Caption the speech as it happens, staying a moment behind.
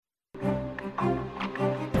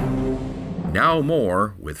Now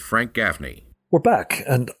more with Frank Gaffney. We're back,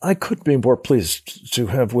 and I couldn't be more pleased to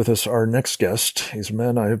have with us our next guest. He's a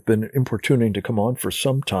man I have been importuning to come on for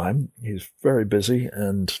some time. He's very busy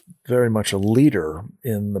and very much a leader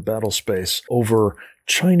in the battle space over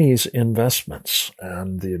Chinese investments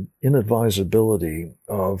and the inadvisability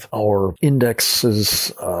of our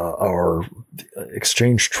indexes, our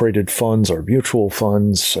exchange-traded funds, our mutual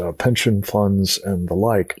funds, pension funds, and the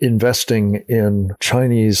like, investing in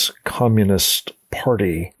Chinese Communist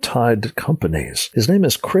Party-tied companies. His name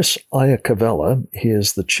is Chris Iacovella. He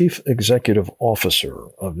is the Chief Executive Officer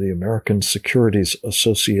of the American Securities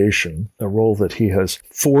Association, a role that he has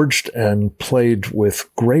forged and played with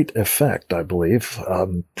great effect, I believe.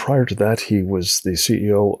 Prior to that, he was the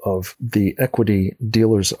CEO of the Equity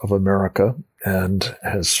Dealers of America and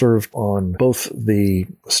has served on both the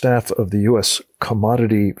staff of the U.S.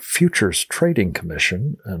 Commodity Futures Trading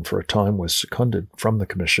Commission, and for a time was seconded from the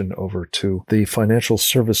commission over to the Financial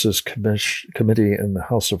Services Committee in the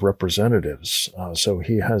House of Representatives. So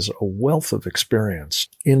he has a wealth of experience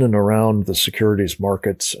in and around the securities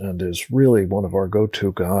markets and is really one of our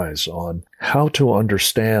go-to guys on how to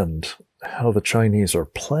understand how the Chinese are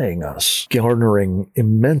playing us, garnering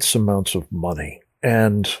immense amounts of money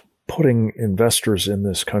and putting investors in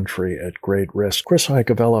this country at great risk. Chris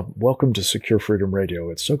Iacovella, welcome to Secure Freedom Radio.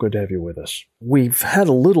 It's so good to have you with us. We've had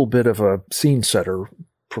a little bit of a scene setter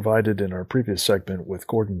provided in our previous segment with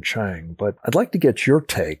Gordon Chang, but I'd like to get your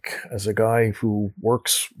take as a guy who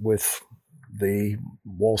works with the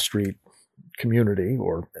Wall Street community,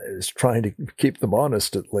 or is trying to keep them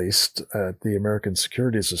honest at least, at the American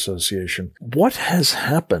Securities Association. What has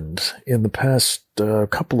happened in the past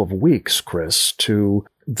couple of weeks, Chris, to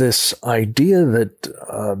this idea that,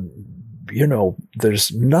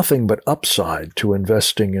 there's nothing but upside to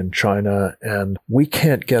investing in China and we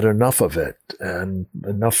can't get enough of it and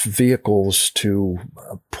enough vehicles to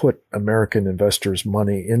put American investors'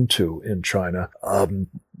 money into in China,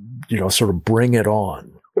 sort of bring it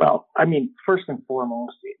on? Well, I mean, first and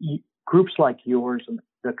foremost, groups like yours,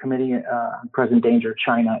 the Committee on Present Danger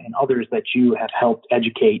China, and others that you have helped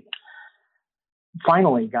educate,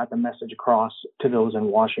 finally got the message across to those in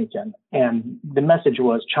Washington. And the message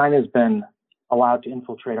was China's been allowed to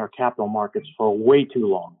infiltrate our capital markets for way too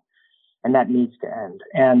long, and that needs to end.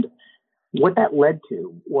 And what that led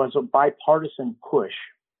to was a bipartisan push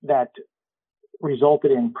that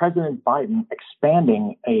resulted in President Biden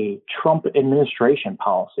expanding a Trump administration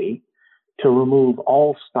policy to remove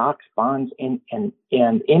all stocks, bonds, and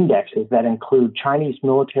indexes that include Chinese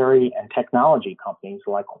military and technology companies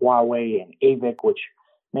like Huawei and AVIC, which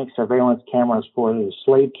makes surveillance cameras for the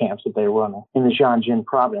slave camps that they run in the Zhejiang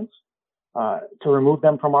province, to remove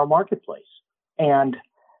them from our marketplace. And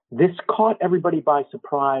this caught everybody by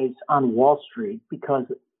surprise on Wall Street because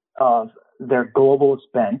of their globalist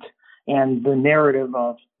bent and the narrative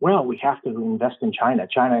of, well, we have to invest in China.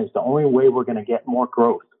 China is the only way we're going to get more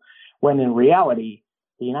growth. When in reality,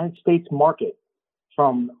 the United States market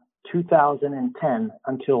from 2010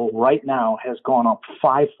 until right now has gone up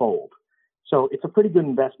fivefold. So it's a pretty good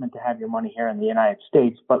investment to have your money here in the United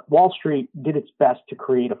States, but Wall Street did its best to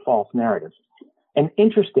create a false narrative. And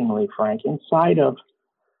interestingly, Frank, inside of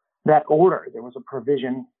that order, there was a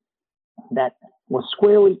provision that was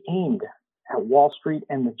squarely aimed at Wall Street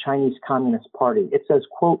and the Chinese Communist Party. It says,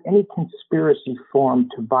 quote, any conspiracy formed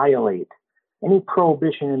to violate any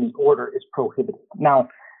prohibition in the order is prohibited. Now,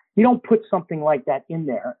 you don't put something like that in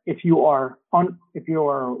there if you are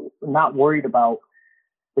not worried about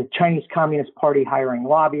the Chinese Communist Party hiring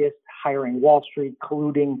lobbyists, hiring Wall Street,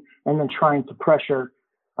 colluding, and then trying to pressure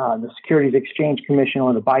the Securities Exchange Commission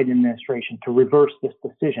or the Biden administration to reverse this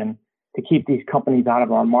decision to keep these companies out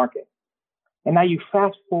of our market. And now you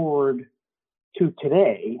fast forward to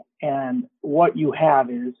today, and what you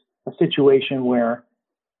have is a situation where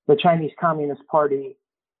the Chinese Communist Party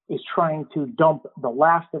is trying to dump the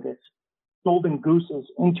last of its golden gooses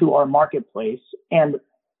into our marketplace. And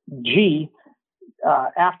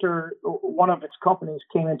after one of its companies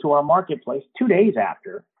came into our marketplace, 2 days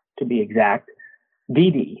after, to be exact,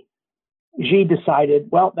 Didi, Xi decided,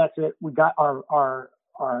 well, that's it. We got our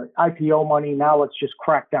IPO money. Now let's just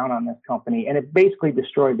crack down on this company. And it basically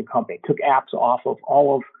destroyed the company. It took apps off of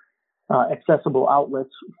all of accessible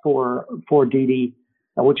outlets for Didi,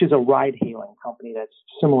 which is a ride-hailing company that's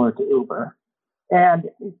similar to Uber, and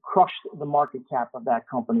it crushed the market cap of that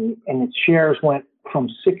company. And its shares went from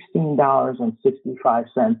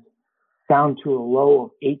 $16.65 down to a low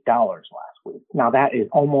of $8 last week. Now that is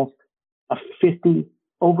almost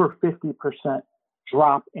over 50%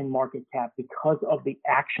 drop in market cap because of the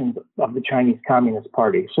actions of the Chinese Communist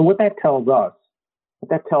Party. So what that tells us What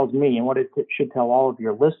that tells me, and what it should tell all of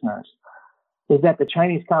your listeners, is that the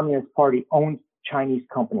Chinese Communist Party owns Chinese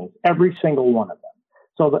companies, every single one of them.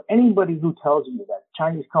 So that anybody who tells you that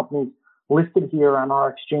Chinese companies listed here on our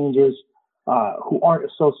exchanges who aren't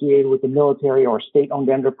associated with the military or state-owned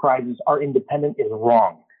enterprises are independent is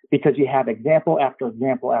wrong, because you have example after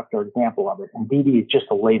example after example of it, and Didi is just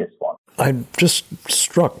the latest one. I'm just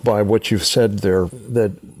struck by what you've said there,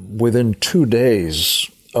 that within 2 days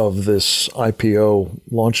of this IPO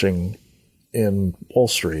launching in Wall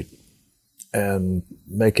Street and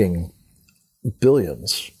making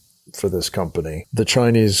billions for this company, the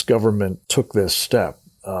Chinese government took this step.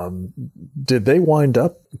 Did they wind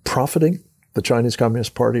up profiting, the Chinese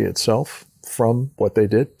Communist Party itself, from what they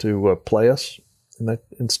did to play us in that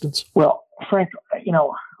instance? Well, Frank,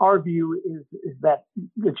 our view is that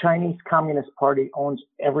the Chinese Communist Party owns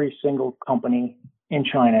every single company in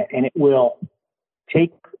China, and it will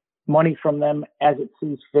take money from them as it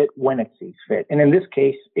sees fit, when it sees fit. And in this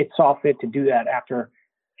case, it saw fit to do that after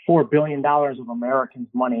 $4 billion of Americans'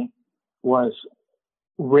 money was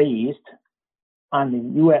raised on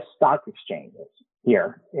the U.S. stock exchanges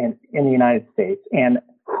here in the United States. And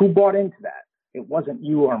who bought into that? It wasn't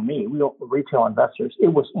you or me. We were retail investors.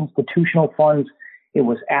 It was institutional funds. It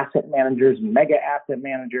was asset managers, mega asset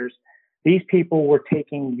managers. These people were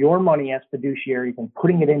taking your money as fiduciaries and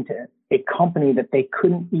putting it into a company that they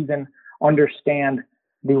couldn't even understand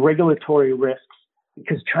the regulatory risks,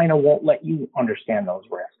 because China won't let you understand those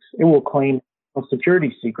risks. It will claim a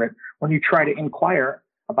security secret when you try to inquire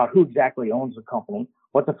about who exactly owns the company,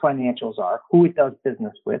 what the financials are, who it does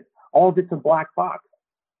business with. All of it's a black box.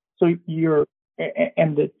 So I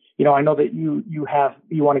know that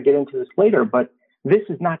you want to get into this later, but this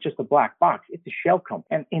is not just a black box. It's a shell company.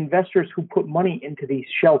 And investors who put money into these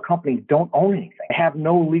shell companies don't own anything. They have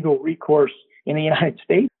no legal recourse in the United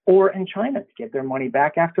States or in China to get their money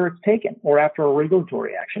back after it's taken or after a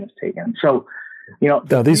regulatory action is taken. So,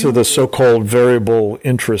 now these are the so-called variable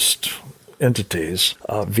interest entities,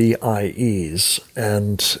 VIEs,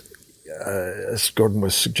 and as Gordon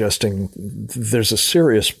was suggesting, there's a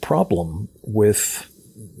serious problem with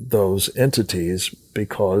those entities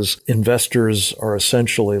because investors are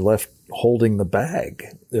essentially left holding the bag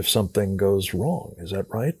if something goes wrong. Is that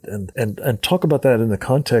right? And talk about that in the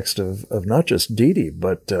context of not just Didi,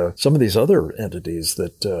 but some of these other entities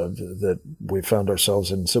that we found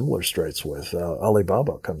ourselves in similar straits with.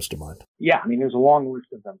 Alibaba comes to mind. Yeah, there's a long list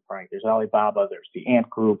of them, Frank. There's Alibaba, there's the Ant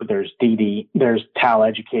Group, there's Didi, there's Tal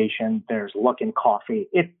Education, there's Luckin Coffee.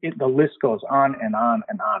 The list goes on and on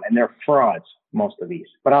and on, and they're frauds, most of these.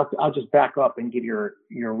 But I'll just back up and give your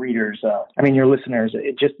readers, your listeners,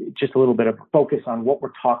 just a little bit of focus on what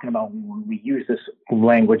we're talking about when we use this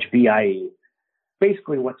language, VIE.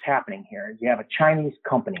 Basically, what's happening here is you have a Chinese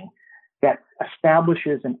company that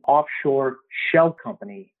establishes an offshore shell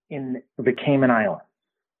company in the Cayman Islands.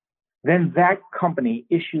 Then that company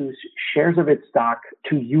issues shares of its stock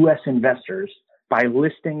to U.S. investors by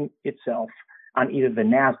listing itself on either the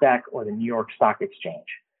NASDAQ or the New York Stock Exchange.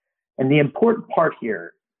 And the important part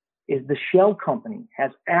here is the shell company has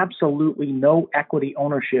absolutely no equity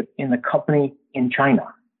ownership in the company in China.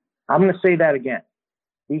 I'm going to say that again.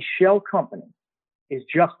 The shell company is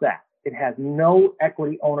just that. It has no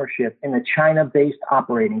equity ownership in the China-based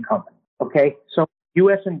operating company. Okay? So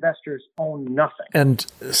U.S. investors own nothing. And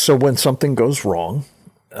so when something goes wrong,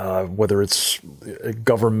 whether it's a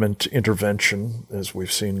government intervention, as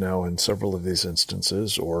we've seen now in several of these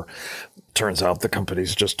instances, or turns out the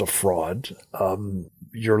company's just a fraud,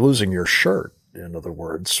 you're losing your shirt, in other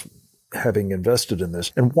words, having invested in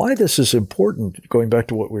this. And why this is important, going back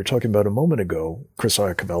to what we were talking about a moment ago, Chris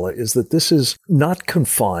Iacovella, is that this is not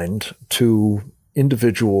confined to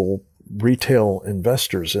individual retail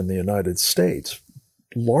investors in the United States.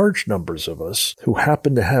 Large numbers of us who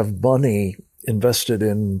happen to have money invested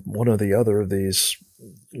in one or the other of these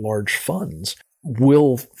large funds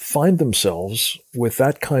will find themselves with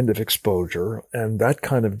that kind of exposure and that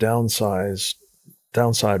kind of downside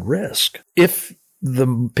risk if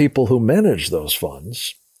the people who manage those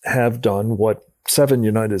funds have done what 7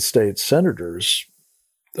 United States senators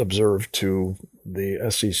observed to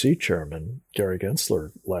the SEC chairman, Gary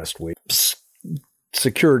Gensler, last week,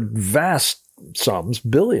 secured vast sums,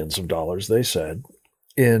 billions of dollars, they said,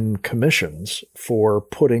 in commissions for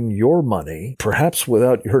putting your money, perhaps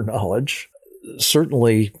without your knowledge,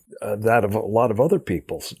 certainly that of a lot of other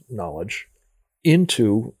people's knowledge,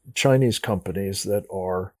 into Chinese companies that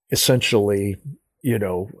are essentially,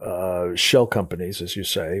 shell companies, as you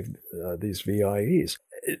say, these VIEs.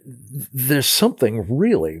 there's something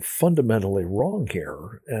really fundamentally wrong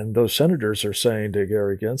here. And those senators are saying to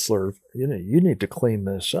Gary Gensler, you need to clean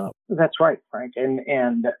this up. That's right, Frank.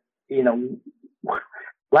 And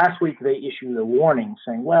last week they issued a warning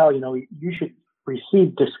saying, well, you should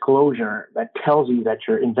receive disclosure that tells you that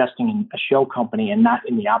you're investing in a shell company and not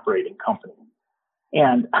in the operating company.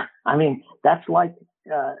 And I mean, that's like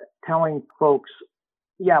telling folks,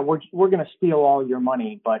 yeah, we're going to steal all your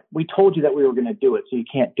money, but we told you that we were going to do it, so you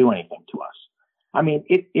can't do anything to us. I mean,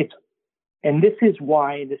 and this is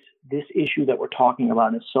why this issue that we're talking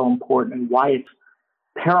about is so important, and why it's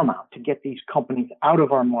paramount to get these companies out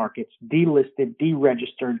of our markets, delisted,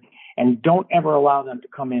 deregistered, and don't ever allow them to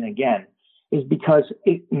come in again, is because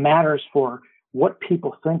it matters for what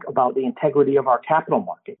people think about the integrity of our capital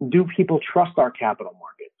market. Do people trust our capital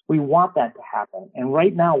market? We want that to happen. And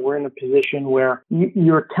right now we're in a position where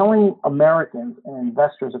you're telling Americans and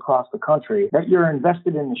investors across the country that you're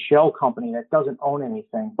invested in the shell company that doesn't own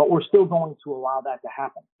anything, but we're still going to allow that to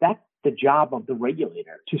happen. That's the job of the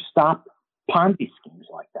regulator, to stop Ponzi schemes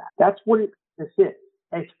like that. That's what this is.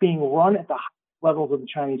 It's being run at the high levels of the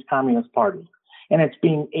Chinese Communist Party, and it's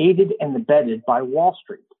being aided and abetted by Wall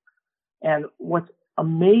Street. And what's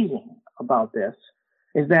amazing about this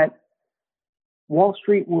is that Wall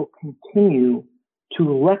Street will continue to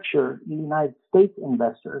lecture the United States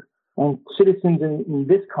investor and citizens in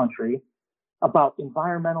this country about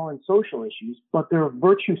environmental and social issues, but their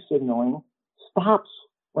virtue signaling stops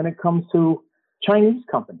when it comes to Chinese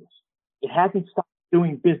companies. It hasn't stopped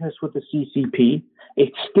doing business with the CCP.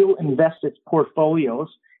 It still invests its portfolios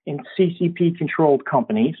in CCP-controlled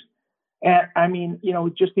companies. And I mean,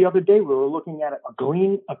 just the other day, we were looking at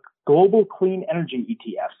a global clean energy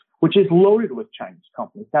ETF, which is loaded with Chinese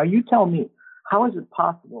companies. Now, you tell me, how is it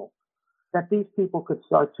possible that these people could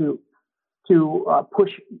start to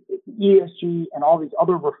push ESG and all these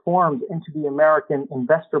other reforms into the American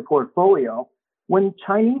investor portfolio when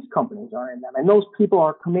Chinese companies are in them? And those people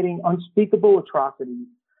are committing unspeakable atrocities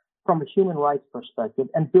from a human rights perspective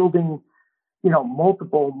and building,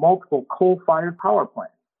 multiple coal-fired power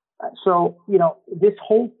plants. So, this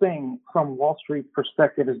whole thing from Wall Street's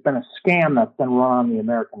perspective has been a scam that's been run on the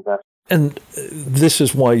American investor. And this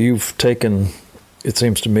is why you've taken, it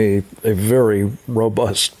seems to me, a very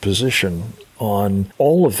robust position on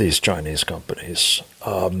all of these Chinese companies.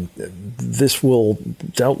 This will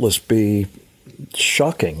doubtless be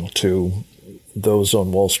shocking to those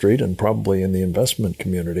on Wall Street and probably in the investment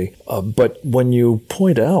community. But when you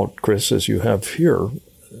point out, Chris, as you have here,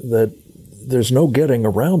 that there's no getting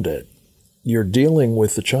around it. You're dealing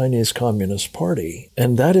with the Chinese Communist Party,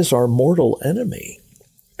 and that is our mortal enemy.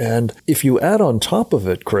 And if you add on top of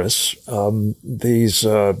it, Chris, these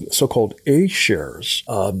so-called A shares,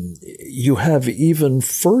 you have even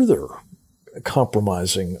further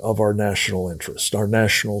compromising of our national interests, our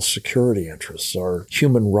national security interests, our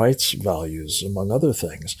human rights values, among other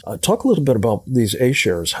things. Talk a little bit about these A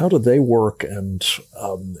shares. How do they work, and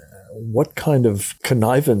what kind of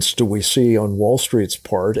connivance do we see on Wall Street's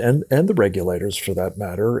part, and the regulators for that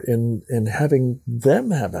matter, in having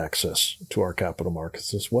them have access to our capital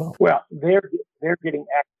markets as well? Well, they're getting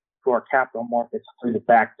access to our capital markets through the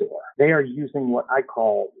back door. They are using what I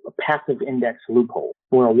call a passive index loophole,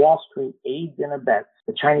 where Wall Street aids and abets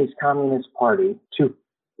the Chinese Communist Party to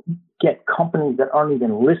get companies that aren't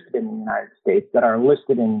even listed in the United States, that are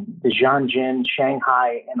listed in the Tianjin,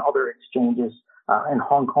 Shanghai, and other exchanges in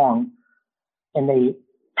Hong Kong, and they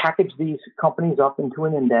package these companies up into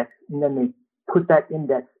an index, and then they put that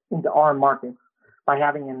index into our markets by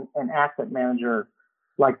having an asset manager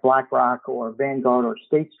like BlackRock or Vanguard or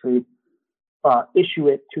State Street issue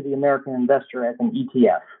it to the American investor as an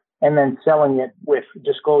ETF, and then selling it with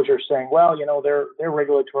disclosure saying, well, their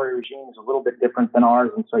regulatory regime is a little bit different than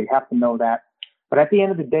ours, and so you have to know that. But at the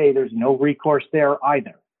end of the day, there's no recourse there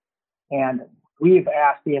either. And we have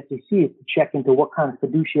asked the SEC to check into what kind of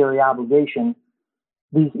fiduciary obligation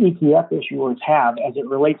these ETF issuers have as it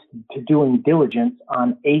relates to doing diligence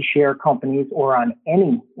on A-share companies or on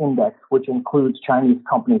any index, which includes Chinese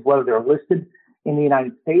companies, whether they're listed in the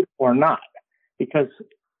United States or not, because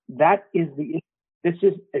that is this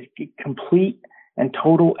is a complete and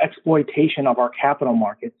total exploitation of our capital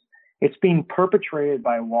markets. It's being perpetrated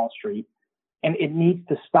by Wall Street, and it needs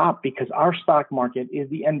to stop because our stock market is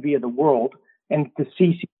the envy of the world. And the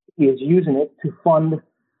CCP is using it to fund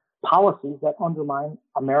policies that undermine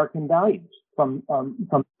American values. from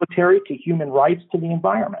military to human rights to the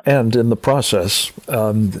environment. And in the process,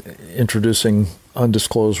 introducing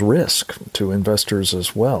undisclosed risk to investors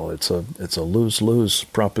as well. It's a lose-lose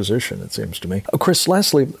proposition, it seems to me. Chris,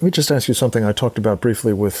 lastly, let me just ask you something I talked about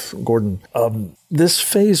briefly with Gordon. This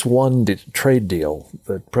Phase 1 trade deal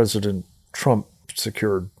that President Trump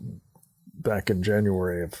secured back in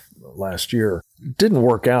January of last year didn't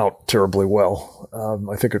work out terribly well,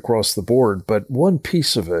 I think, across the board. But one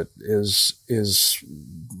piece of it is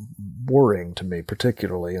worrying to me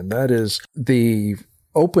particularly, and that is the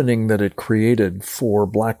opening that it created for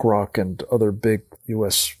BlackRock and other big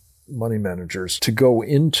U.S. money managers to go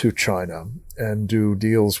into China and do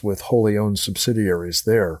deals with wholly owned subsidiaries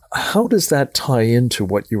there. How does that tie into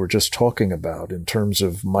what you were just talking about in terms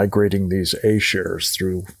of migrating these A shares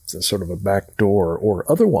through sort of a back door or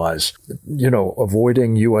otherwise,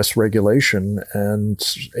 avoiding U.S. regulation and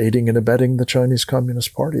aiding and abetting the Chinese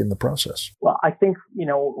Communist Party in the process? Well, I think,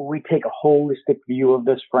 we take a holistic view of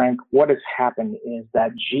this, Frank. What has happened is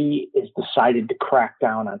that Xi has decided to crack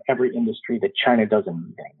down on every industry that China doesn't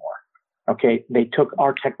need anymore. Okay, they took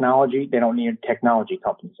our technology. They don't need technology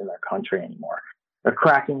companies in their country anymore. They're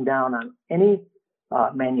cracking down on any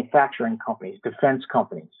manufacturing companies, defense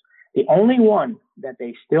companies. The only one that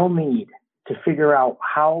they still need to figure out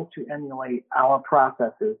how to emulate our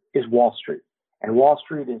processes is Wall Street. And Wall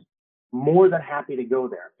Street is more than happy to go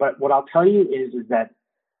there. But what I'll tell you is that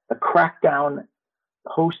the crackdown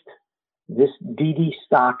post this DD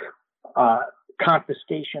stock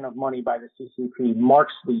confiscation of money by the CCP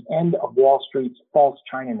marks the end of Wall Street's false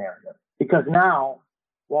China narrative. Because now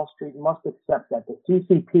Wall Street must accept that the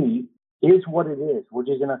CCP is what it is, which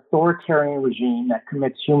is an authoritarian regime that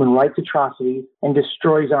commits human rights atrocities and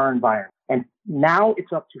destroys our environment. And now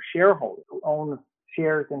it's up to shareholders who own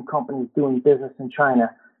shares in companies doing business in China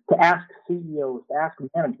to ask CEOs, to ask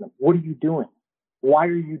management, what are you doing? Why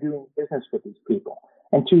are you doing business with these people?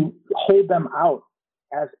 And to hold them out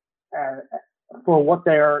as for what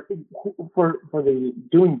they are, for the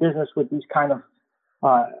doing business with these kind of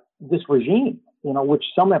this regime, which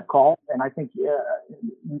some have called, and I think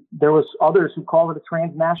there was others who called it a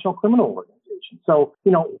transnational criminal organization. So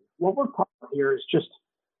what we're talking about here is just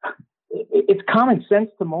it's common sense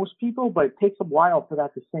to most people, but it takes a while for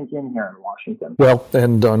that to sink in here in Washington. Well,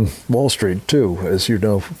 and on Wall Street too, as you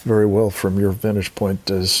know very well from your vantage point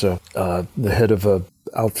as the head of an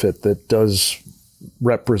outfit that does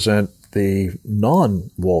represent the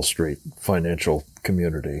non-Wall Street financial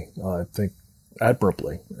community, I think,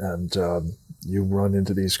 admirably. And you run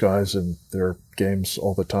into these guys in their games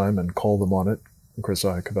all the time and call them on it, Chris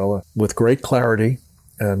Iacovella, with great clarity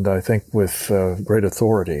and I think with great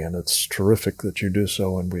authority. And it's terrific that you do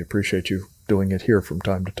so, and we appreciate you doing it here from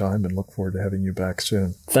time to time and look forward to having you back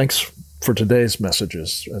soon. Thanks for today's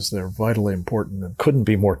messages, as they're vitally important and couldn't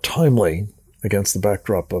be more timely against the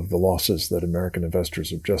backdrop of the losses that American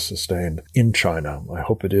investors have just sustained in China. I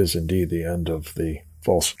hope it is indeed the end of the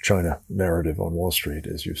false China narrative on Wall Street,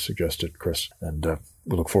 as you suggested, Chris. And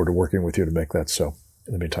we look forward to working with you to make that so.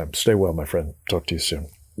 In the meantime, stay well, my friend. Talk to you soon.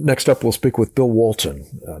 Next up, we'll speak with Bill Walton,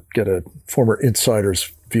 get a former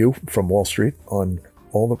insider's view from Wall Street on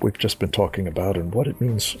all that we've just been talking about and what it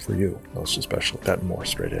means for you, most especially. That and more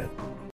straight ahead.